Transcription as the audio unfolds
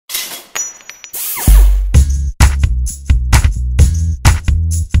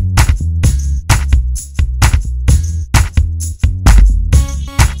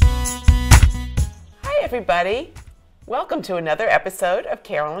everybody. Welcome to another episode of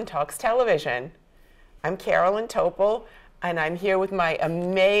Carolyn Talks Television. I'm Carolyn Topol, and I'm here with my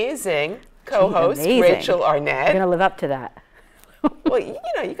amazing co-host, Rachel Arnett. I'm going to live up to that. Well, you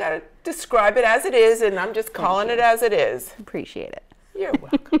know, you got to describe it as it is, and I'm just calling it as it is. Appreciate it. You're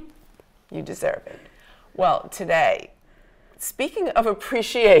welcome. You deserve it. Well, today, speaking of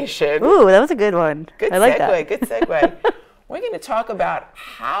appreciation. Ooh, that was a good one. Good I like segue, that. good segue. We're going to talk about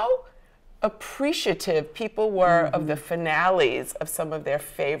how appreciative people were of the finales of some of their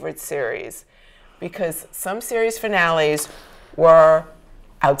favorite series, because some series finales were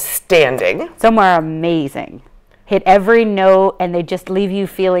outstanding. Some are amazing. Hit every note and they just leave you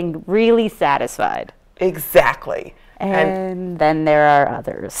feeling really satisfied. Exactly. And then there are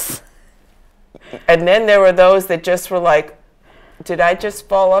others. And then there were those that just were like, did I just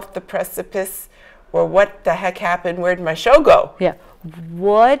fall off the precipice? Or what the heck happened? Where'd my show go? Yeah.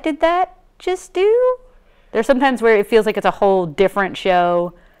 What did that just do? There's sometimes where it feels like it's a whole different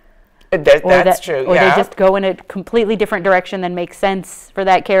show. That's true, or yeah. they just go in a completely different direction than makes sense for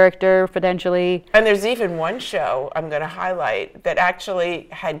that character, potentially. And there's even one show I'm going to highlight that actually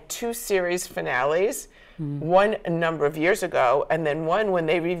had two series finales, one a number of years ago, and then one when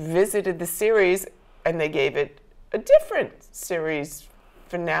they revisited the series and they gave it a different series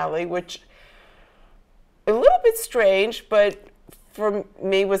finale, which a little bit strange, but for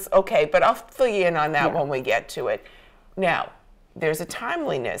me was okay. But I'll fill you in on that when we get to it. Now, there's a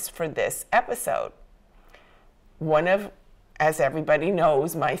timeliness for this episode. One of, as everybody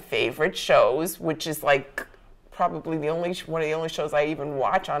knows, my favorite shows, which is like probably one of the only shows I even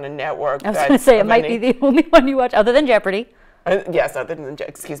watch on a network. I was going to say, it might be the only one you watch, other than Jeopardy. Yes, other than,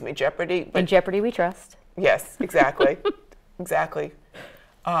 Jeopardy. In Jeopardy we trust. Yes, exactly. Exactly.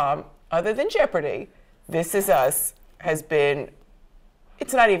 Other than Jeopardy, This Is Us has been,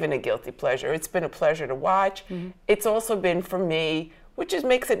 it's not even a guilty pleasure. It's been a pleasure to watch. It's also been, for me, which just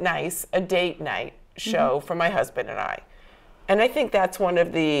makes it nice, a date night show for my husband and I. And I think that's one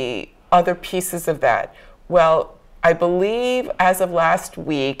of the other pieces of that. Well, I believe as of last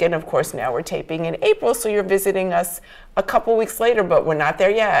week, and of course now we're taping in April, so you're visiting us a couple weeks later, but we're not there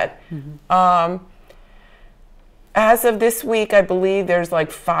yet. As of this week, I believe there's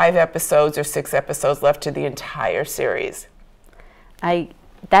like 5 episodes or 6 episodes left to the entire series.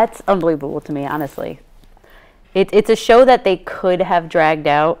 That's unbelievable to me, honestly. It's a show that they could have dragged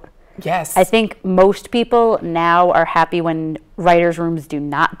out. Yes. I think most people now are happy when writers' rooms do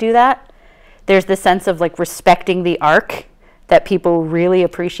not do that. There's this sense of like respecting the arc that people really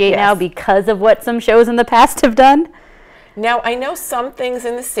appreciate now because of what some shows in the past have done. Now, I know some things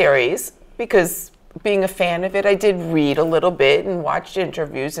in the series because being a fan of it, I did read a little bit and watched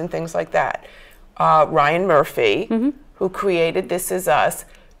interviews and things like that. Ryan Murphy, who created This Is Us,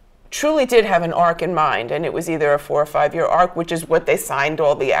 truly did have an arc in mind, and it was either a 4 or 5 year arc, which is what they signed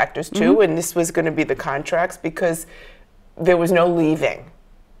all the actors to, and this was going to be the contracts because there was no leaving.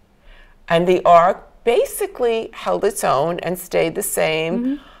 And the arc basically held its own and stayed the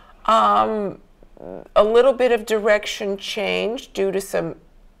same. A little bit of direction changed due to some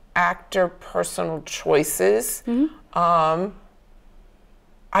actor personal choices.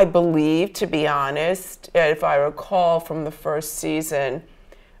 I believe, to be honest, if I recall from the first season,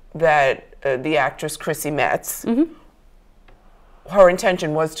 that the actress Chrissy Metz, her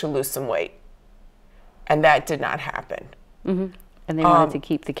intention was to lose some weight, and that did not happen. And they wanted to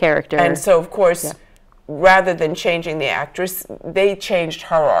keep the character. And so, of course, rather than changing the actress, they changed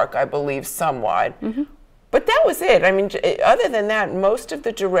her arc, I believe, somewhat. But that was it. I mean, other than that, most of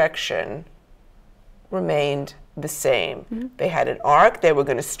the direction remained the same. They had an arc. They were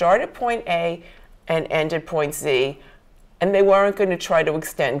going to start at point A and end at point Z, and they weren't going to try to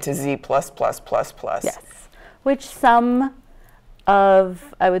extend to Z++++. Yes, which some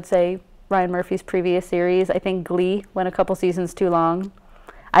of, I would say, Ryan Murphy's previous series, I think Glee went a couple seasons too long.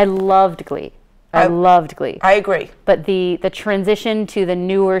 I loved Glee. I loved Glee. I agree. But the transition to the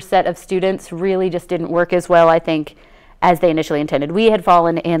newer set of students really just didn't work as well, I think, as they initially intended. We had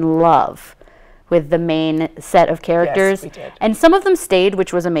fallen in love with the main set of characters. Yes, we did. And some of them stayed,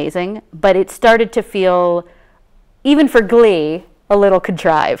 which was amazing, but it started to feel, even for Glee, a little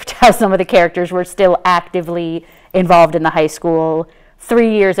contrived, how some of the characters were still actively involved in the high school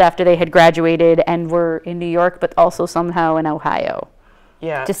 3 years after they had graduated and were in New York, but also somehow in Ohio.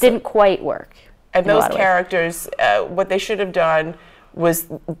 Yeah. Just didn't quite work. And those characters, what they should have done was,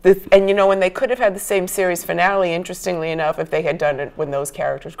 and you know, and they could have had the same series finale, interestingly enough, if they had done it when those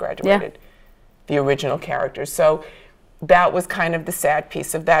characters graduated, the original characters. So that was kind of the sad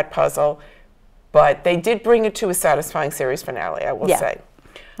piece of that puzzle. But they did bring it to a satisfying series finale, I will say.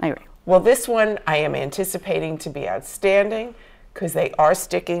 I agree. Well, this one I am anticipating to be outstanding because they are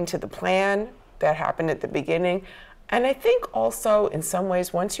sticking to the plan that happened at the beginning. And I think also in some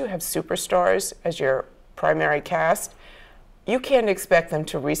ways, once you have superstars as your primary cast, you can't expect them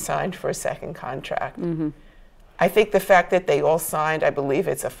to re-sign for a second contract. I think the fact that they all signed, I believe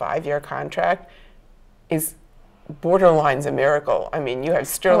it's a 5-year contract, is borderline's a miracle. I mean, you have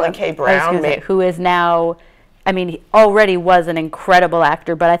Sterling K. Brown, who is now, I mean, he already was an incredible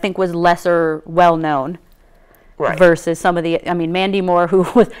actor, but I think was lesser well-known. Right. Versus some of the, I mean, Mandy Moore, who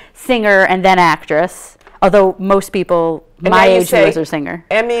was singer and then actress, although most people my age knew as her singer.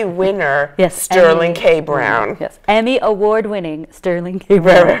 Emmy winner, yes, Sterling K. Brown. Yes, Emmy award-winning Sterling K.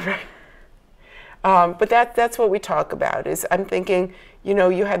 Brown. Right. But that's what we talk about, is I'm thinking, you know,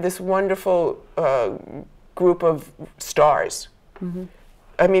 you had this wonderful group of stars.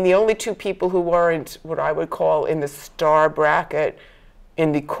 I mean, the only two people who weren't what I would call in the star bracket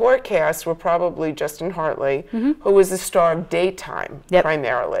in the core cast were probably Justin Hartley, who was the star of daytime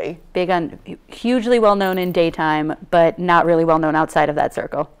primarily. Hugely well known in daytime, but not really well known outside of that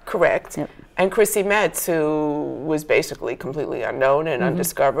circle. Correct. Yep. And Chrissy Metz, who was basically completely unknown and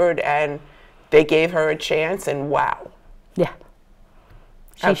undiscovered, and they gave her a chance, and wow. Yeah.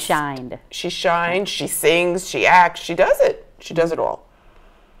 She shined. She shined, she sings, she acts, she does it. She does it all.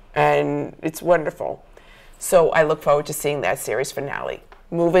 And it's wonderful. So I look forward to seeing that series finale.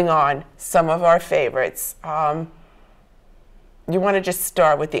 Moving on, some of our favorites. You want to just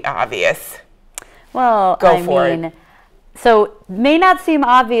start with the obvious. Well, I mean, so may not seem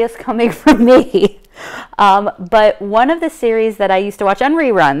obvious coming from me, but one of the series that I used to watch on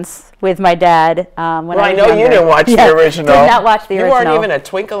reruns with my dad when I was I know younger, you didn't watch the original. Did not watch the original. You weren't even a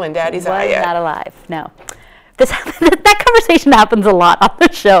twinkle in Daddy's eye yet. Not alive, no. That conversation happens a lot on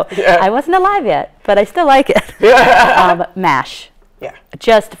the show. Yeah. I wasn't alive yet, but I still like it. MASH. Yeah.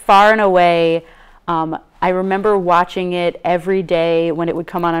 Just far and away. I remember watching it every day when it would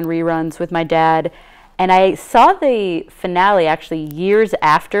come on reruns with my dad. And I saw the finale actually years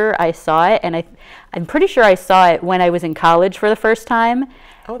after I saw it. And I'm pretty sure I saw it when I was in college for the first time.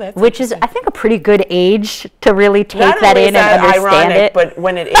 Oh, that's which is, I think, a pretty good age to really take that in and understand ironic, it. But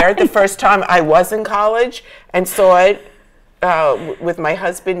when it aired the first time, I was in college and saw it with my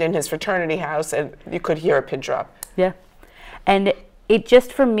husband in his fraternity house, and you could hear a pin drop. Yeah. And it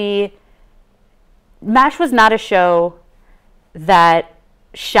just, for me, MASH was not a show that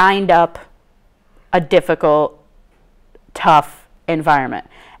shined up a difficult, tough environment.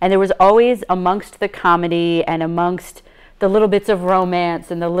 And there was always, amongst the comedy and amongst the little bits of romance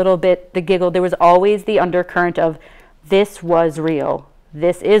and the giggle, there was always the undercurrent of, this was real.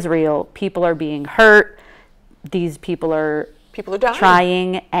 This is real. People are being hurt. These people are dying.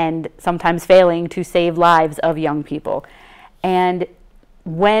 Trying and sometimes failing to save lives of young people. And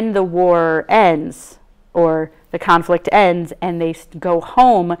when the war ends, or the conflict ends, and they go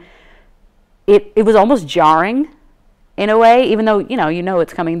home, it was almost jarring in a way, even though, you know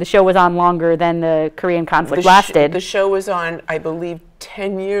it's coming. The show was on longer than the Korean conflict lasted. The show was on, I believe,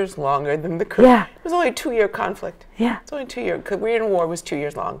 10 years longer than the Korean. Yeah. It was only a 2-year conflict. Yeah. It's only 2 years. Korean War was 2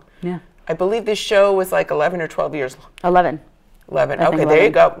 years long. Yeah. I believe this show was like 11 or 12 years long. 11. 11. Okay, 11. There you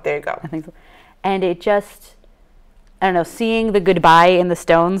go. There you go. I think so. And it just, I don't know, seeing the goodbye in the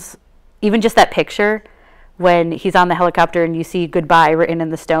stones, even just that picture when he's on the helicopter and you see goodbye written in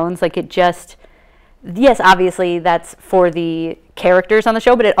the stones, like it just, yes, obviously that's for the characters on the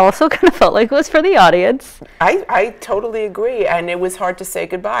show, but it also kind of felt like it was for the audience. I totally agree, and it was hard to say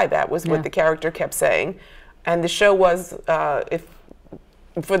goodbye. That was what the character kept saying. And the show was, if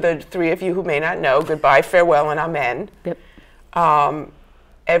for the three of you who may not know, goodbye, farewell, and amen. Yep.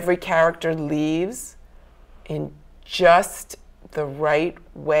 Every character leaves in just the right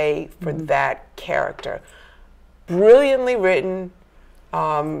way for that character. Brilliantly written.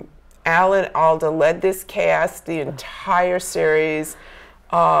 Alan Alda led this cast the entire series.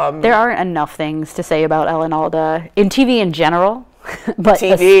 There aren't enough things to say about Alan Alda in TV in general, but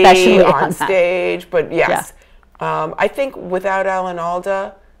TV, especially on stage. But yes, I think without Alan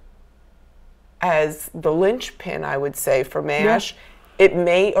Alda as the linchpin, I would say, for MASH, it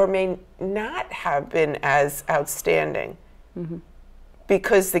may or may not have been as outstanding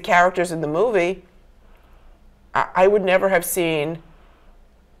because the characters in the movie, I would never have seen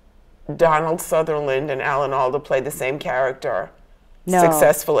Donald Sutherland and Alan Alda play the same character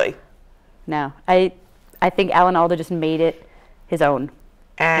successfully. No, I think Alan Alda just made it his own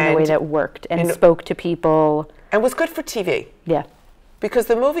in a way that worked and spoke to people. And was good for TV. Yeah. Because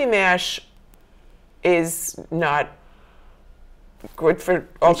the movie MASH is not good for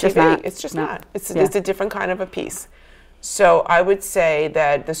all TV. It's just not. It's a different kind of a piece. So I would say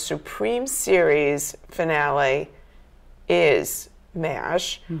that the Supreme Series finale is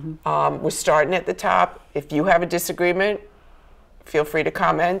MASH. We're starting at the top. If you have a disagreement, feel free to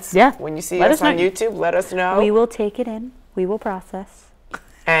comment. Yeah. When you see us on YouTube, let us know. We will take it in. We will process.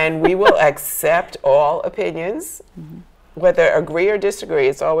 And we will accept all opinions, whether agree or disagree.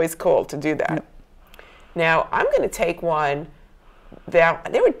 It's always cool to do that. Yep. Now, I'm going to take one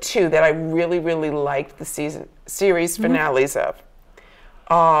that there were two that I really, really liked the series finales of.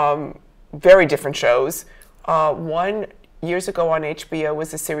 Very different shows. One years ago on HBO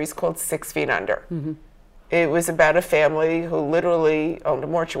was a series called 6 Feet Under. It was about a family who literally owned a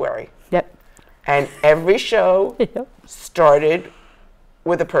mortuary. Yep. And every show started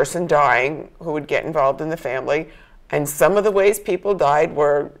with a person dying who would get involved in the family. And some of the ways people died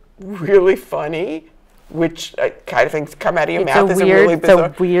were really funny, which kind of things come out of your mouth is a really bizarre.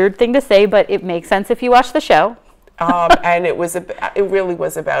 It's a weird thing to say, but it makes sense if you watch the show. And it really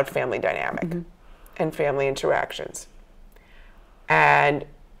was about family dynamic and family interactions. And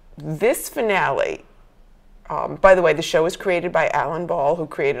this finale, by the way, the show was created by Alan Ball, who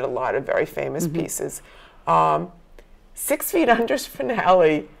created a lot of very famous pieces. 6 Feet Under's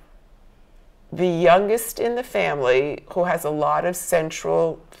finale, the youngest in the family, who has a lot of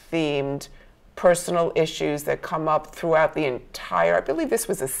central themed personal issues that come up throughout the entire, I believe this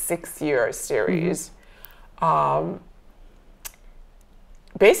was a 6-year series,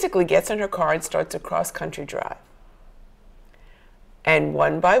 basically gets in her car and starts a cross-country drive. And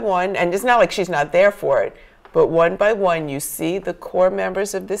one by one, and it's not like she's not there for it, but one by one you see the core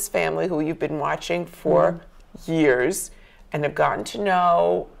members of this family who you've been watching for years and have gotten to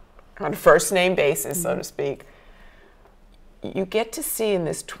know on a first-name basis, so to speak. You get to see in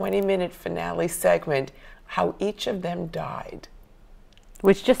this 20-minute finale segment how each of them died.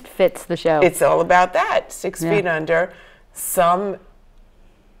 Which just fits the show. It's all about that, 6 Feet Under. Some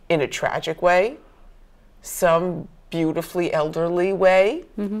in a tragic way, some beautifully elderly way.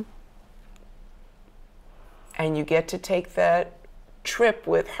 And you get to take that trip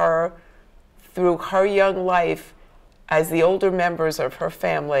with her through her young life as the older members of her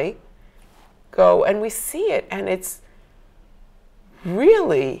family go, and we see it, and it's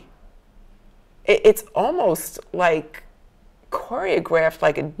really, it's almost like choreographed,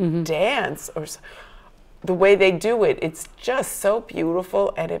 like a dance, or the way they do it. It's just so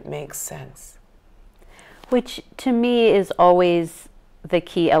beautiful, and it makes sense. Which to me is always the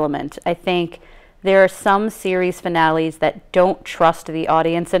key element. I think there are some series finales that don't trust the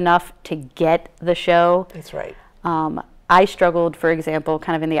audience enough to get the show. That's right. I struggled, for example,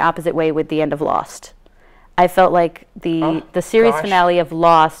 kind of in the opposite way with the end of Lost. I felt like the series finale of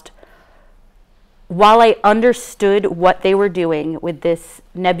Lost, while I understood what they were doing with this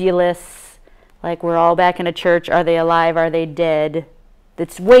nebulous, like we're all back in a church, are they alive, are they dead?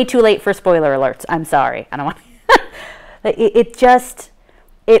 It's way too late for spoiler alerts. I'm sorry. I don't want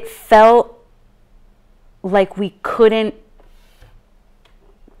it felt like we couldn't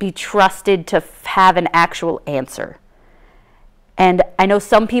be trusted to have an actual answer. And I know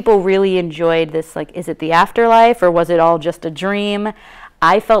some people really enjoyed this, like, is it the afterlife or was it all just a dream?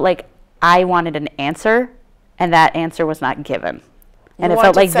 I felt like I wanted an answer, and that answer was not given. And it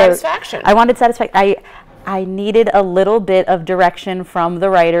felt like satisfaction. I wanted satisfaction. I needed a little bit of direction from the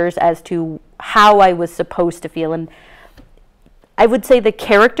writers as to how I was supposed to feel. And I would say the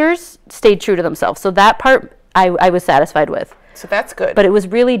characters stayed true to themselves. So that part I was satisfied with. So that's good. But it was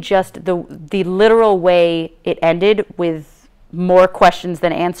really just the literal way it ended, with more questions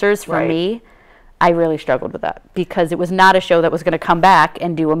than answers for me. I really struggled with that, because it was not a show that was going to come back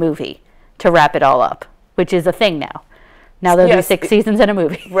and do a movie to wrap it all up, which is a thing now. Now they'll do 6 seasons and a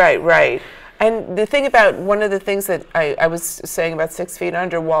movie. Right. And the thing about, one of the things that I was saying about 6 Feet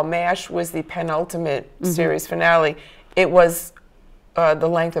Under, while MASH was the penultimate series finale, it was the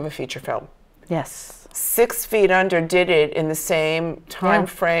length of a feature film. Yes. 6 Feet Under did it in the same time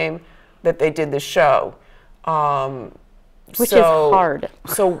frame that they did the show. Which is hard.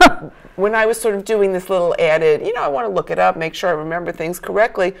 So when I was sort of doing this little added, I want to look it up, make sure I remember things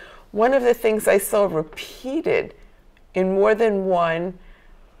correctly, one of the things I saw repeated in more than one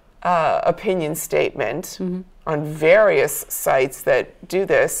opinion statement on various sites that do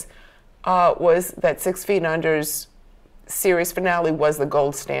this was that 6 Feet Under's series finale was the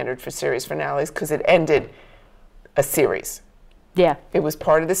gold standard for series finales, because it ended a series. Yeah. It was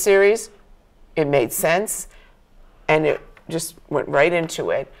part of the series, it made sense, and it just went right into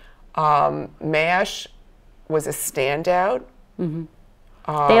it. MASH was a standout.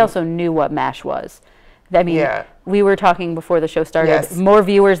 They also knew what MASH was. I mean, we were talking before the show started, more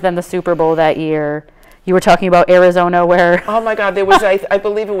viewers than the Super Bowl that year. You were talking about Arizona where... Oh my God, there was, I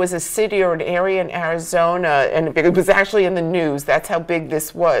believe it was a city or an area in Arizona, and it was actually in the news. That's how big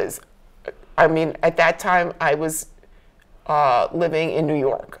this was. I mean, at that time, I was living in New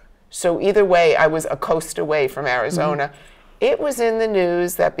York. So either way, I was a coast away from Arizona. It was in the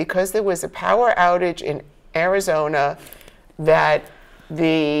news that because there was a power outage in Arizona, that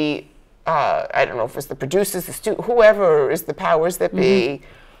the, I don't know if it was the producers, whoever is the powers that be,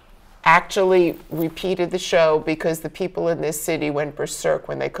 actually repeated the show because the people in this city went berserk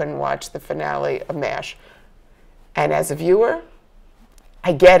when they couldn't watch the finale of MASH. And as a viewer,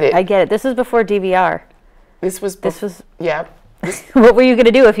 I get it. I get it. This was before DVR. This was, yeah. What were you going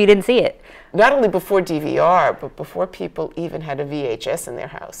to do if you didn't see it? Not only before DVR, but before people even had a VHS in their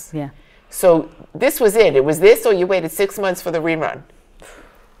house. Yeah. So this was it. It was this, or you waited 6 months for the rerun.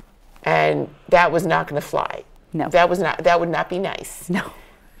 And that was not going to fly. No. That would not be nice. No.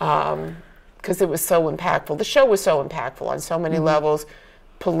 Because it was so impactful. The show was so impactful on so many levels,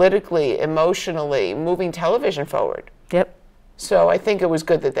 politically, emotionally, moving television forward. Yep. So I think it was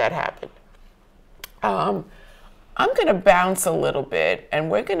good that that happened. I'm going to bounce a little bit,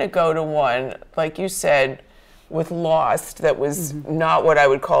 and we're going to go to one, like you said, with Lost, that was not what I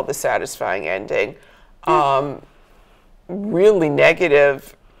would call the satisfying ending. Really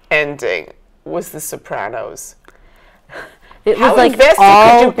negative ending was The Sopranos. It How was like invested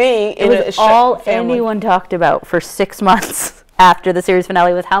could you be in it was a all family? anyone talked about for 6 months after the series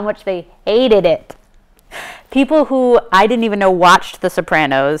finale was how much they hated it. People who I didn't even know watched The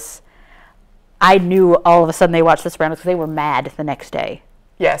Sopranos, I knew all of a sudden they watched The Sopranos because they were mad the next day.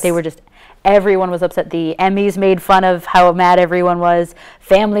 Yes. They were just, everyone was upset. The Emmys made fun of how mad everyone was.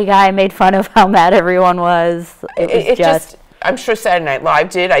 Family Guy made fun of how mad everyone was. It was just I'm sure Saturday Night Live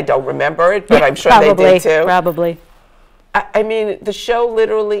did. I don't remember it, but I'm sure probably, they did too. Probably. I mean, the show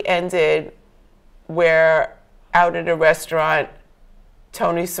literally ended where out at a restaurant,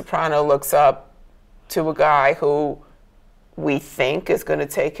 Tony Soprano looks up to a guy who we think is going to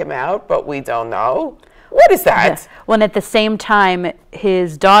take him out, but we don't know. What is that? Yeah. When at the same time,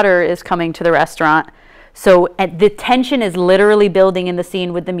 his daughter is coming to the restaurant. So the tension is literally building in the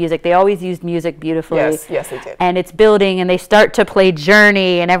scene with the music. They always used music beautifully. Yes, they did. And it's building, and they start to play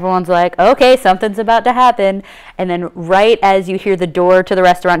Journey, and everyone's like, okay, something's about to happen. And then right as you hear the door to the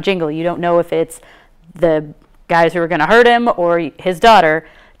restaurant jingle, you don't know if it's the guys who are going to hurt him or his daughter.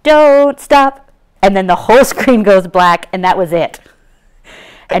 Don't stop. And then the whole screen goes black, and that was it.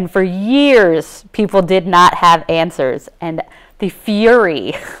 And for years, people did not have answers. And the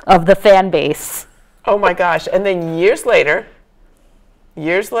fury of the fan base. Oh my gosh. And then years later, an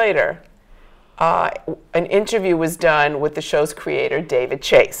interview was done with the show's creator, David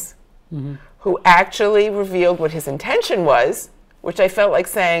Chase, who actually revealed what his intention was, which I felt like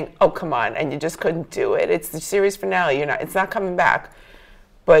saying, oh, come on, and you just couldn't do it. It's the series finale. It's not coming back.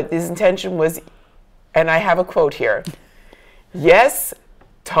 But his intention was, and I have a quote here, yes,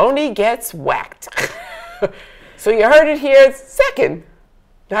 Tony gets whacked. So you heard it here second.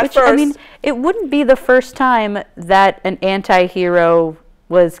 Not Which, first. I mean, it wouldn't be the first time that an anti-hero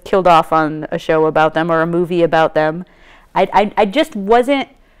was killed off on a show about them or a movie about them. I just wasn't,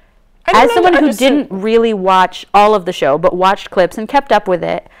 as someone who didn't really watch all of the show, but watched clips and kept up with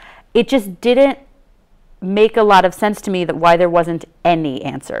it, it just didn't make a lot of sense to me that why there wasn't any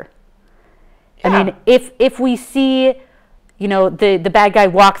answer. Yeah. I mean, if we see, the bad guy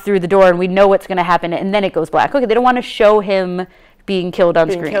walk through the door and we know what's going to happen and then it goes black. Okay, they don't want to show him being killed on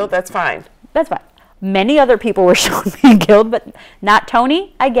screen. Killed, that's fine. That's fine. Many other people were shown being killed, but not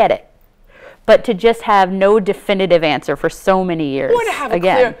Tony. I get it. But to just have no definitive answer for so many years, or to have it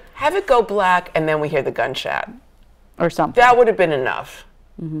have it go black, and then we hear the gunshot or something. That would have been enough.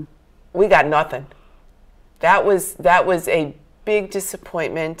 We got nothing. That was a big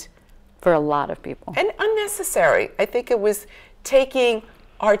disappointment for a lot of people, and unnecessary. I think it was taking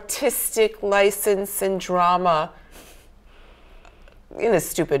artistic license and drama in a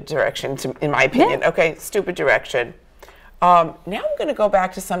stupid direction, in my opinion. Yeah. Okay, stupid direction. Now I'm going to go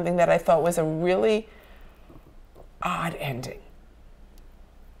back to something that I thought was a really odd ending.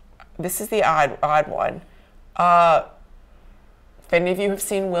 This is the odd one. If any of you have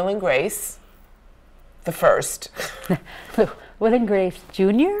seen Will and Grace, the first. Will and Grace Jr.?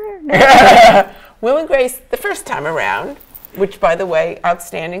 Will and Grace, the first time around, which, by the way,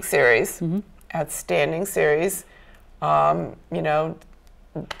 outstanding series. Outstanding series.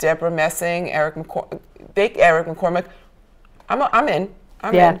 Deborah Messing, Eric McCormick. I'm in.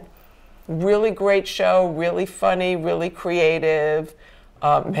 I'm in. Really great show, really funny, really creative.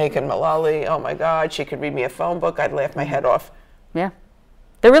 Megan Mullally, oh my God, she could read me a phone book. I'd laugh my head off. Yeah.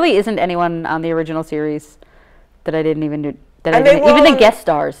 There really isn't anyone on the original series that I didn't even do. Even the guest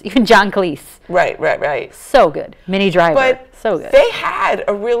stars, even John Cleese. Right. So good. Minnie Driver. But so good. They had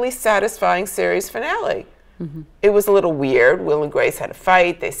a really satisfying series finale. It was a little weird. Will and Grace had a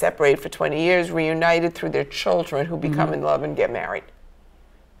fight. They separated for 20 years, reunited through their children who become in love and get married.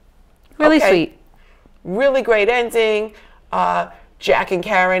 Really sweet. Really great ending. Jack and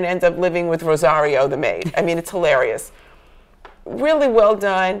Karen end up living with Rosario, the maid. I mean, it's hilarious. Really well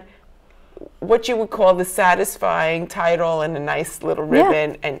done. What you would call the satisfying title and a nice little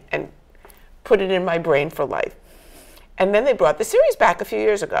ribbon, and put it in my brain for life. And then they brought the series back a few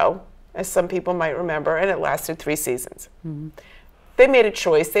years ago, as some people might remember, and it lasted 3 seasons. They made a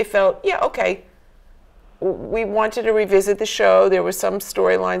choice. They felt, yeah, okay, we wanted to revisit the show. There were some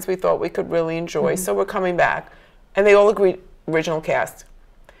storylines we thought we could really enjoy, so we're coming back. And they all agreed, original cast.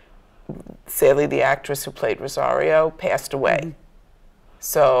 Sadly, the actress who played Rosario passed away.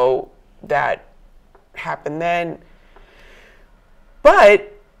 So that happened then.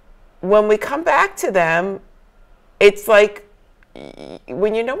 But when we come back to them, it's like,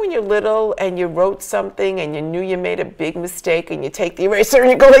 when you're little and you wrote something and you knew you made a big mistake and you take the eraser and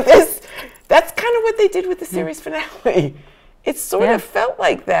you go like this, that's kind of what they did with the series finale. It sort of felt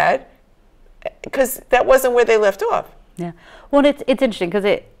like that, because that wasn't where they left off. Yeah. Well, it's interesting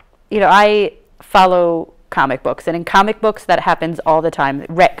because I follow comic books, and in comic books that happens all the time.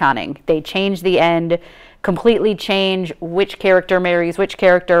 Retconning. They change the end, completely change which character marries which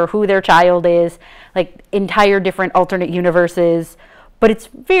character, who their child is, like entire different alternate universes. But it's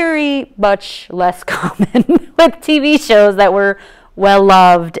very much less common with TV shows that were well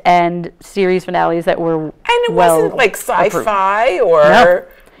loved and series finales that were and it wasn't like sci-fi or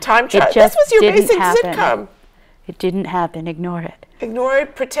time travel. This was your basic sitcom. It didn't happen. Ignore it. Ignore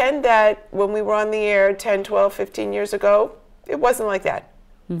it. Pretend that when we were on the air 10, 12, 15 years ago, it wasn't like that.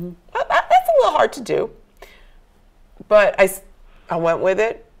 Well, that's a little hard to do. But I went with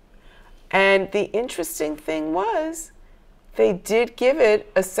it. And the interesting thing was, they did give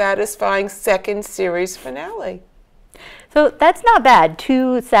it a satisfying second series finale. So that's not bad.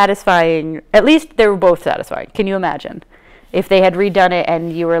 2 satisfying. At least they were both satisfying. Can you imagine if they had redone it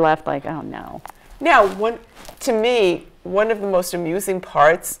and you were left like, oh no? Now, to me, one of the most amusing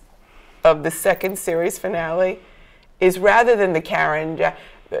parts of the second series finale is, rather than the Karen,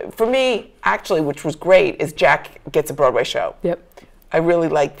 for me, actually, which was great, is Jack gets a Broadway show. Yep. I really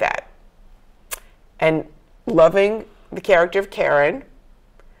like that. And loving the character of Karen,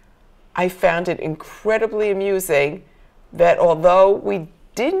 I found it incredibly amusing that although we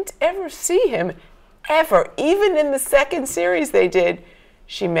didn't ever see him, ever, even in the second series they did,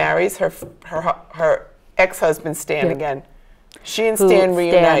 she marries her ex-husband Stan again. She and Stan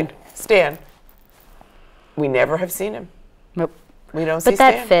reunite. Stan. We never have seen him. Nope. We don't see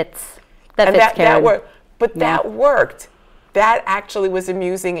Stan. But that fits. That worked. But that worked. That actually was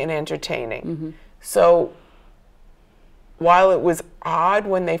amusing and entertaining. So while it was odd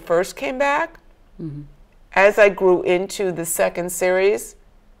when they first came back, as I grew into the second series,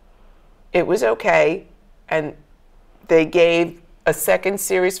 it was okay. And they gave a second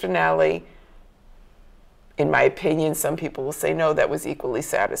series finale. In my opinion, some people will say no, that was equally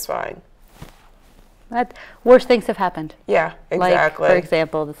satisfying. Worse things have happened. Yeah, exactly. Like, for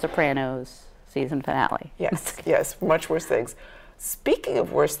example, The Sopranos season finale. Yes, yes, much worse things. Speaking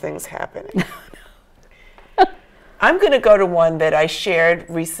of worse things happening, I'm going to go to one that I shared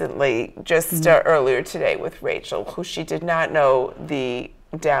recently, just earlier today with Rachel, who she did not know the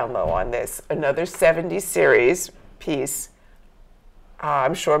down low on this. Another 70s series piece.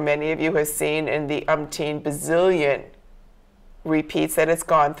 I'm sure many of you have seen in the umpteen bazillion repeats that it's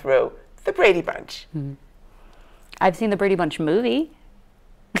gone through. The Brady Bunch. I've seen the Brady Bunch movie.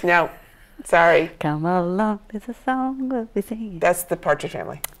 No, sorry. Come along, it's a song we'll be singing. That's the Partridge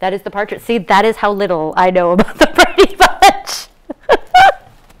Family. That is the Partridge. See, that is how little I know about the Brady Bunch.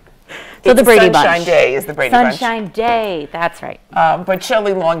 So the Brady Bunch. Sunshine Day is the Brady Bunch. Sunshine Day, that's right. But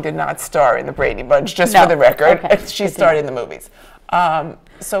Shelley Long did not star in the Brady Bunch, just for the record. Okay. She starred in the movies.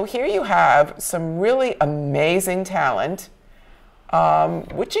 So here you have some really amazing talent,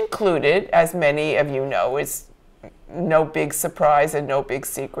 which included, as many of you know, is no big surprise and no big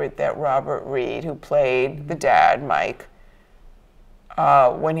secret that Robert Reed, who played the dad, Mike,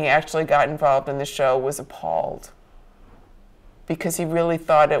 when he actually got involved in the show, was appalled. Because he really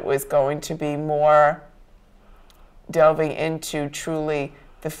thought it was going to be more delving into truly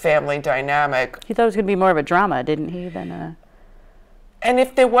the family dynamic. He thought it was going to be more of a drama, didn't he, than a... And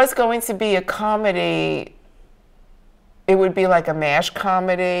if there was going to be a comedy, it would be like a MASH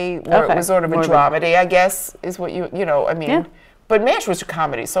comedy, where it was sort of a dramedy, I guess, is what you know, I mean. Yeah. but MASH was a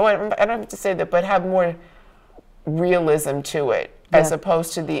comedy, so I don't have to say that, but have more realism to it, as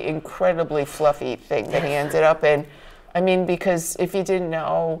opposed to the incredibly fluffy thing that he ended up in. I mean, because if you didn't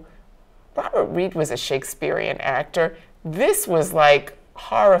know, Robert Reed was a Shakespearean actor. This was like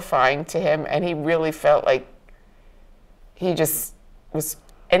horrifying to him, and he really felt like he just was,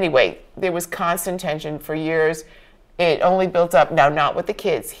 anyway, there was constant tension for years. It only built up, now not with the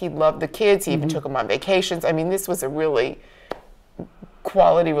kids. He loved the kids, he even took them on vacations. I mean, this was a really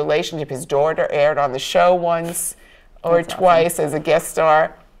quality relationship. His daughter aired on the show once or twice as a guest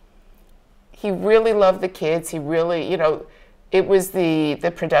star. He really loved the kids. He really, you know, it was the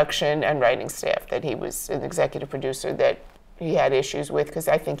production and writing staff that he was an executive producer that he had issues with, because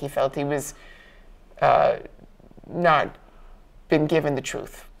I think he felt he was not been given the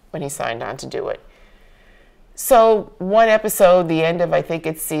truth when he signed on to do it. So one episode, the end of, I think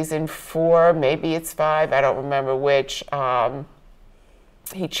it's season 4, maybe it's 5, I don't remember which,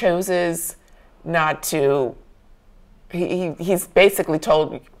 he chooses not to, he's basically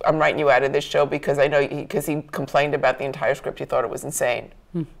told, I'm writing you out of this show because I know, because he complained about the entire script, he thought it was insane.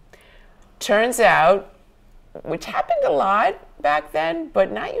 Turns out, which happened a lot back then,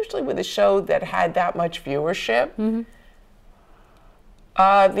 but not usually with a show that had that much viewership,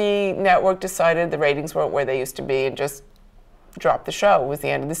 the network decided the ratings weren't where they used to be and just dropped the show. It was the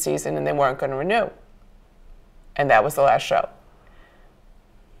end of the season and they weren't going to renew. And that was the last show.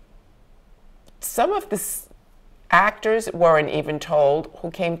 Some of the actors weren't even told,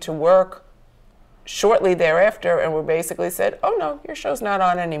 who came to work shortly thereafter and were basically said, oh no, your show's not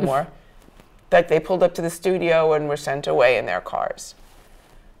on anymore. Like they pulled up to the studio and were sent away in their cars.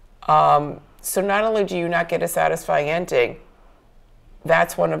 So not only do you not get a satisfying ending,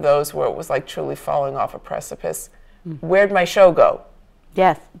 that's one of those where it was like truly falling off a precipice. Where'd my show go?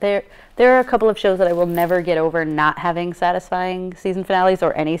 Yes, there are a couple of shows that I will never get over not having satisfying season finales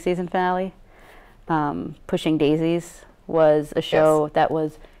or any season finale. Pushing Daisies was a show that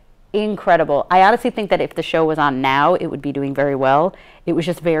was incredible. I honestly think that if the show was on now, it would be doing very well. It was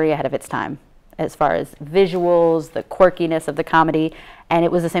just very ahead of its time as far as visuals, the quirkiness of the comedy, and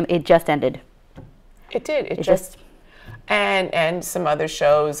it was the same. It just ended. It did. It just and some other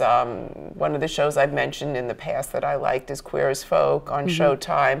shows. One of the shows I've mentioned in the past that I liked is Queer as Folk on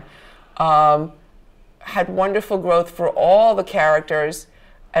Showtime. Had wonderful growth for all the characters.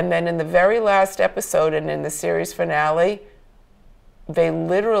 And then in the very last episode and in the series finale, they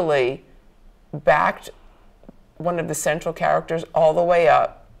literally backed one of the central characters all the way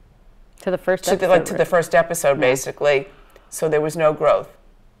up to the first episode. To the first episode, basically. So there was no growth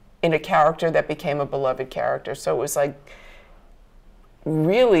in a character that became a beloved character. So it was like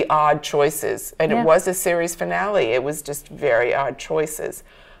really odd choices. And it was a series finale. It was just very odd choices.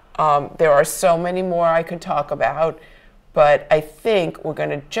 There are so many more I could talk about. But I think we're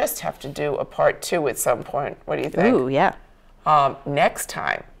going to just have to do a part 2 at some point. What do you think? Ooh, yeah. Next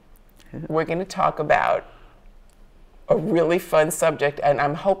time, we're going to talk about a really fun subject, and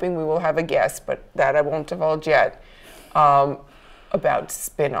I'm hoping we will have a guest, but that I won't divulge yet, about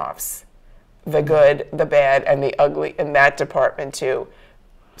spin-offs. The good, the bad, and the ugly in that department, too.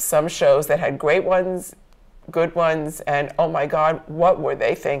 Some shows that had great ones, good ones, and oh my God, what were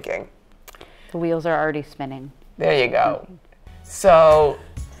they thinking? The wheels are already spinning. There you go. So,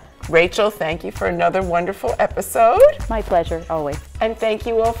 Rachel, thank you for another wonderful episode. My pleasure, always. And thank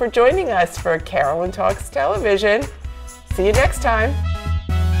you all for joining us for Carolyn Talks Television. See you next time.